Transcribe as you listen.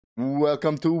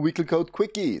Welcome to Weekly Code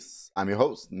Quickies. I'm your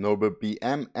host, Norbert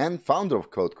BM, and founder of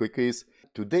Code Quickies.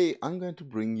 Today, I'm going to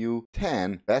bring you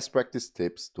 10 best practice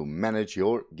tips to manage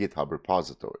your GitHub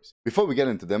repositories. Before we get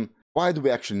into them, why do we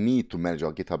actually need to manage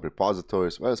our GitHub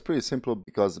repositories? Well, it's pretty simple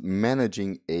because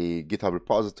managing a GitHub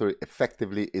repository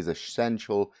effectively is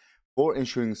essential for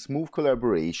ensuring smooth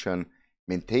collaboration,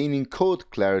 maintaining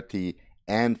code clarity,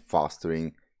 and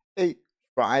fostering a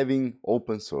thriving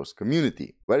open source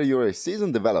community. Whether you're a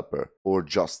seasoned developer or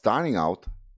just starting out,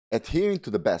 adhering to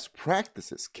the best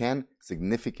practices can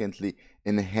significantly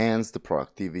enhance the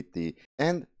productivity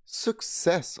and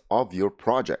success of your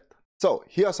project. So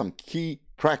here are some key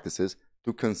practices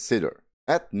to consider.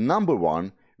 At number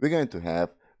 1, we're going to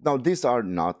have, now these are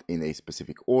not in a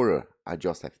specific order, I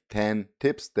just have 10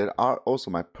 tips that are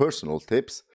also my personal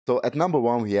tips. So at number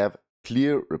 1, we have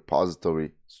clear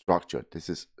repository structure. This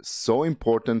is so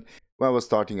important. When I was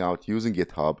starting out using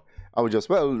GitHub, I would just,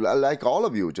 well, like all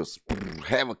of you, just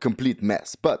have a complete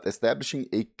mess. But establishing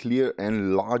a clear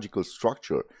and logical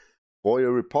structure for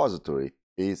your repository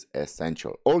is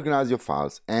essential. Organize your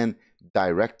files and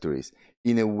directories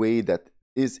in a way that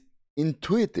is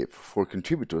intuitive for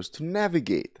contributors to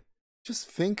navigate. Just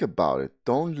think about it.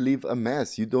 Don't leave a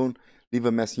mess. You don't leave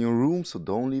a mess in your room, so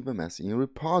don't leave a mess in your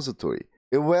repository.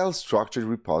 A well-structured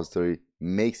repository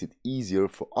makes it easier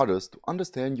for others to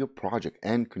understand your project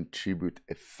and contribute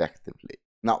effectively.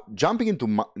 Now, jumping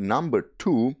into number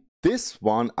 2, this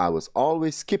one I was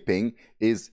always skipping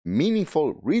is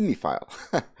meaningful README file.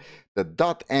 The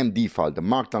 .md file, the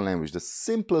Markdown language, the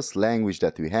simplest language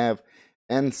that we have,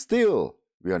 and still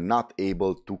we are not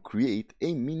able to create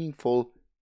a meaningful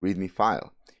README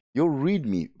file. Your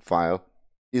README file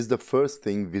is the first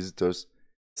thing visitors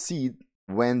see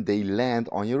when they land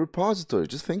on your repository.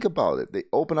 Just think about it. They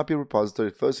open up your repository,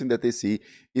 the first thing that they see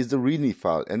is the README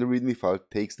file, and the README file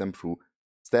takes them through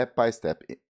step-by-step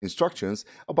instructions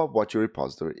about what your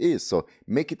repository is. So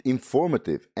make it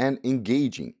informative and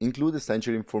engaging. Include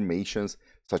essential information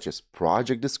such as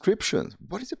project descriptions.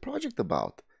 What is your project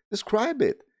about? Describe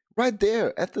it right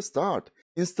there at the start.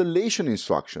 Installation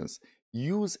instructions.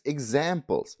 Use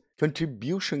examples,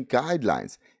 contribution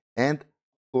guidelines, and of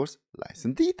course,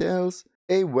 license details.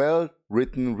 A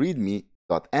well-written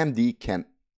README.md can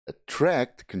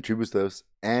attract contributors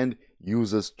and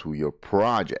users to your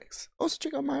projects. Also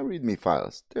check out my README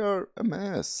files. They're a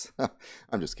mess.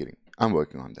 I'm just kidding. I'm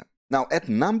working on them. Now at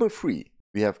number 3,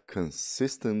 we have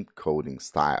consistent coding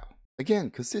style. Again,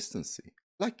 consistency,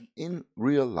 like in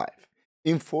real life.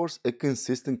 Enforce a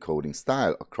consistent coding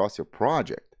style across your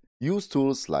project. Use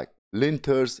tools like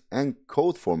linters and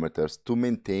code formatters to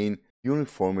maintain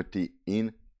uniformity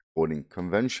in coding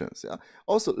conventions.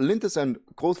 Also, linters and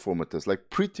code formatters like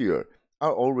Prettier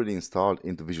are already installed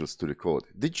into Visual Studio Code.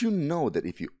 Did you know that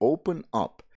if you open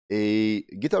up a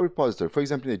GitHub repository, for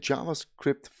example, in a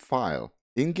JavaScript file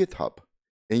in GitHub,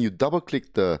 and you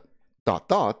double-click the ...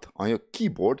 on your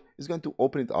keyboard, it's going to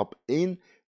open it up in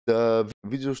the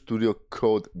Visual Studio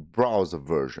Code browser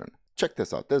version. Check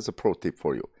this out. There's a pro tip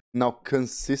for you. Now,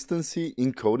 consistency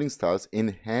in coding styles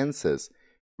enhances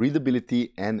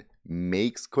readability and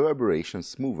makes collaboration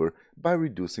smoother by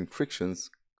reducing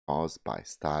frictions caused by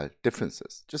style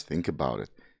differences. Just think about it.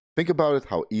 Think about it,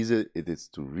 how easy it is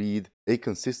to read a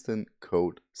consistent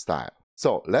code style.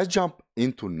 So let's jump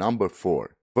into number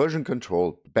 4, version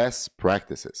control best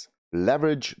practices.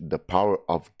 Leverage the power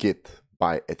of Git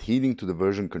by adhering to the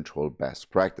version control best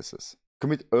practices.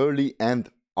 Commit early and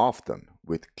often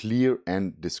with clear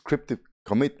and descriptive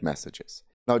commit messages.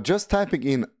 Now, just typing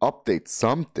in update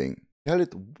something, tell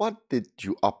it what did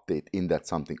you update in that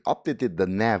something. Updated the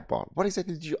navbar. What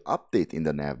exactly did you update in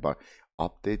the navbar?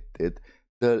 Updated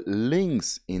the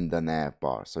links in the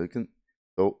navbar.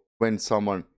 So when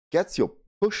someone gets your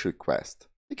push request,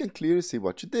 they can clearly see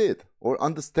what you did or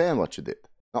understand what you did.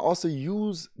 Now, also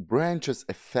use branches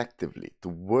effectively to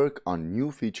work on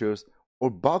new features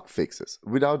or bug fixes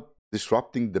without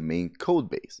disrupting the main code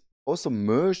base. Also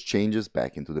merge changes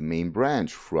back into the main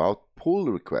branch throughout pull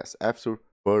requests after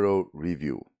thorough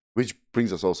review, which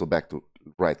brings us also back to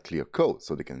write clear code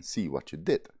so they can see what you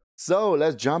did. So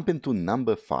let's jump into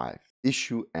number 5,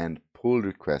 issue and pull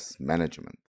request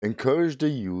management. Encourage the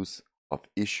use of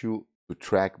issue to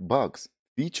track bugs,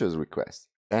 features requests,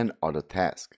 and other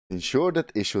tasks. Ensure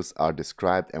that issues are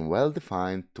described and well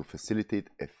defined to facilitate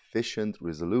efficient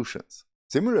resolutions.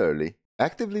 Similarly,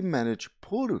 actively manage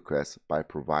pull requests by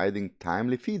providing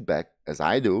timely feedback, as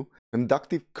I do,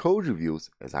 conductive code reviews,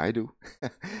 as I do,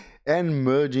 and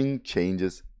merging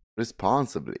changes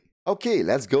responsibly. Okay,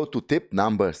 let's go to tip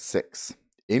number 6.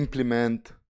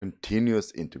 Implement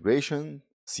continuous integration,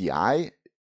 CI,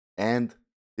 and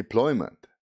deployment,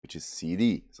 which is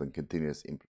CD, so continuous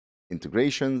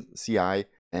integration, CI,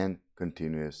 and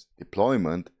continuous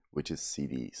deployment, which is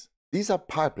CDs. These are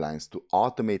pipelines to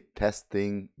automate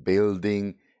testing,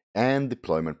 building, and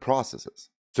deployment processes.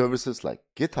 Services like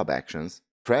GitHub Actions,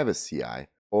 Travis CI,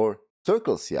 or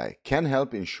Circle CI can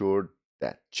help ensure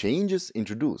that changes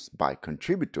introduced by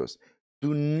contributors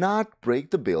do not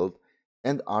break the build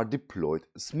and are deployed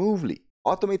smoothly.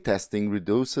 Automate testing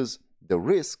reduces the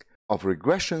risk of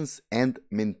regressions and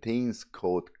maintains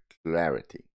code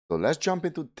clarity. So let's jump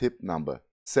into tip number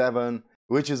 7,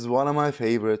 which is one of my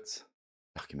favorites: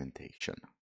 documentation.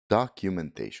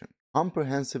 Documentation.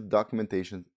 Comprehensive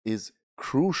documentation is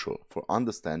crucial for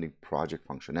understanding project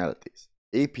functionalities,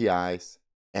 APIs,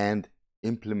 and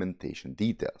implementation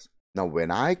details. Now,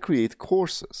 when I create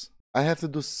courses, I have to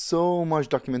do so much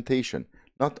documentation,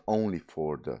 not only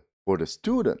for the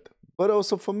student, but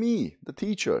also for me, the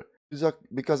teacher,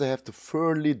 because I have to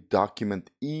thoroughly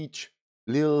document each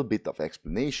little bit of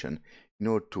explanation in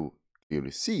order to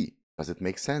clearly see, does it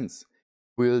make sense?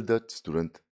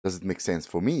 Does it make sense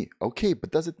for me? Okay,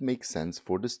 but does it make sense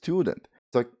for the student?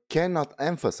 So I cannot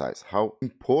emphasize how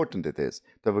important it is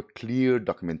to have a clear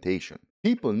documentation.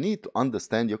 People need to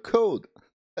understand your code.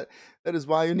 That is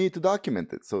why you need to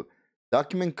document it. So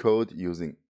document code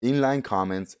using inline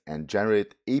comments and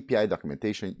generate API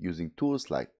documentation using tools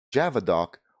like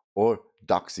JavaDoc or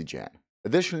Doxygen.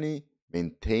 Additionally,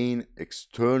 maintain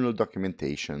external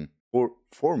documentation for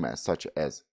formats such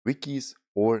as wikis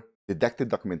or redacted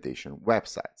documentation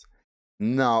websites.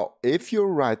 Now, if you're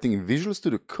writing in Visual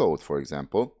Studio Code, for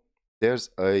example, there's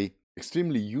a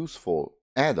extremely useful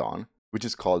add-on which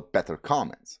is called Better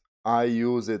Comments. I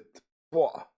use it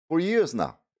for years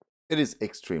now. It is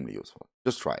extremely useful.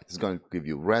 Just try it. It's going to give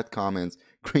you red comments,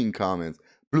 green comments,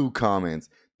 blue comments,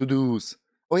 to-dos.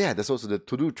 Oh yeah, there's also the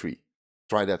to-do tree.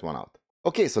 Try that one out.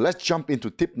 Okay, so let's jump into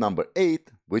tip number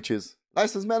 8, which is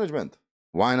license management.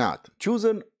 Why not? Choose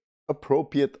an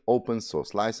appropriate open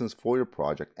source license for your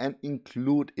project and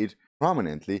include it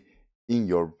prominently in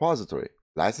your repository.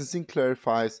 Licensing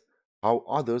clarifies how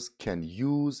others can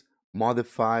use,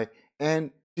 modify,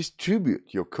 and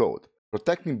distribute your code,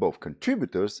 protecting both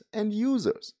contributors and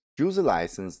users. Choose a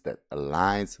license that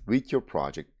aligns with your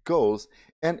project goals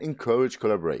and encourage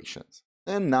collaborations.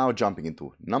 And now jumping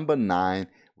into number 9,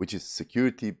 which is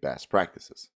security best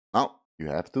practices. Now, you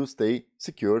have to stay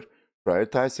secure.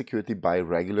 Prioritize security by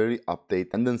regularly updating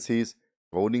dependencies,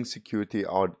 coding security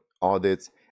audits,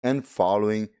 and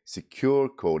following secure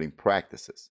coding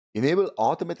practices. Enable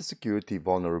automated security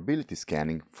vulnerability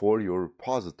scanning for your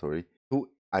repository to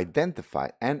identify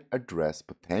and address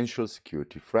potential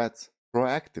security threats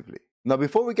proactively. Now,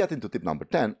 before we get into tip number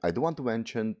 10, I do want to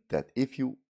mention that if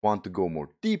you want to go more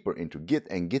deeper into Git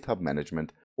and GitHub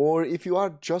management, or if you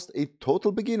are just a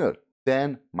total beginner,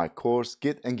 then my course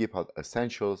Git and GitHub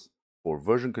Essentials for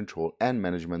version control and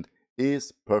management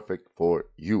is perfect for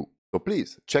you. So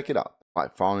please check it out by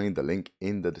following the link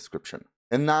in the description.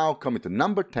 And now coming to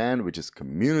number 10, which is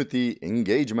community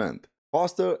engagement.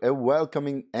 Foster a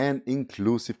welcoming and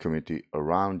inclusive community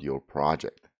around your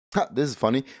project. This is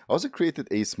funny. I also created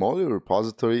a smaller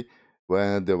repository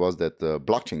when there was that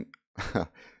blockchain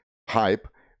hype,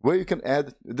 where you can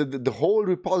add, the whole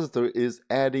repository is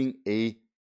adding a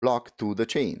block to the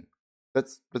chain.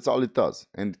 That's all it does,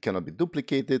 and it cannot be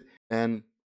duplicated. And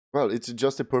well, it's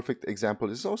just a perfect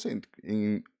example. It's also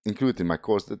included in my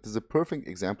course. That is a perfect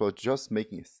example of just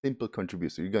making a simple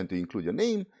contribution. You're going to include your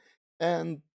name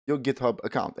and your GitHub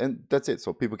account, and that's it.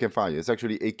 So people can find you. It's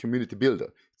actually a community builder.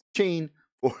 It's a chain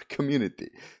for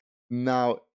community.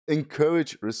 Now,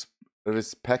 encourage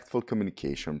respectful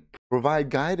communication. Provide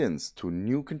guidance to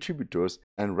new contributors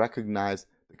and recognize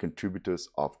the contributors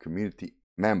of community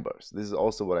members. This is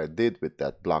also what I did with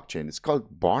that blockchain. It's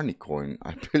called Barneycoin,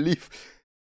 I believe.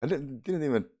 I didn't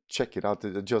even check it out.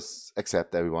 I just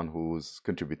accept everyone who's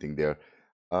contributing there.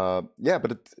 Yeah,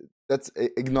 but that's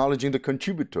acknowledging the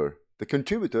contributor. The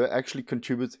contributor actually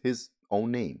contributes his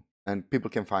own name, and people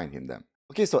can find him then.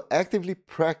 Okay, so actively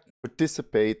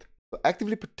participate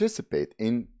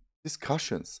in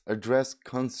discussions, address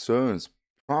concerns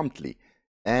promptly,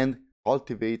 and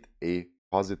cultivate a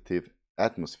positive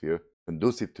atmosphere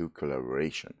conducive to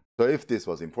collaboration. So if this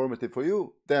was informative for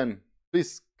you, then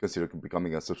please consider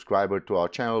becoming a subscriber to our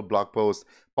channel, blog posts,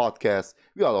 podcasts.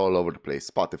 We are all over the place: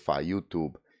 Spotify,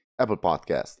 YouTube, Apple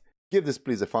Podcasts. Give this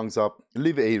please a thumbs up,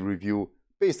 leave a review,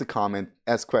 paste a comment,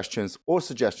 ask questions or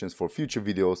suggestions for future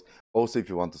videos. Also, if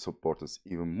you want to support us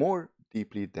even more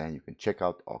deeply, then you can check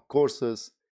out our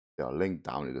courses. They are linked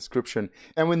down in the description.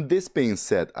 And with this being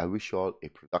said, I wish you all a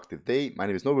productive day. My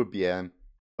name is Norbert BM.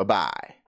 Bye-bye.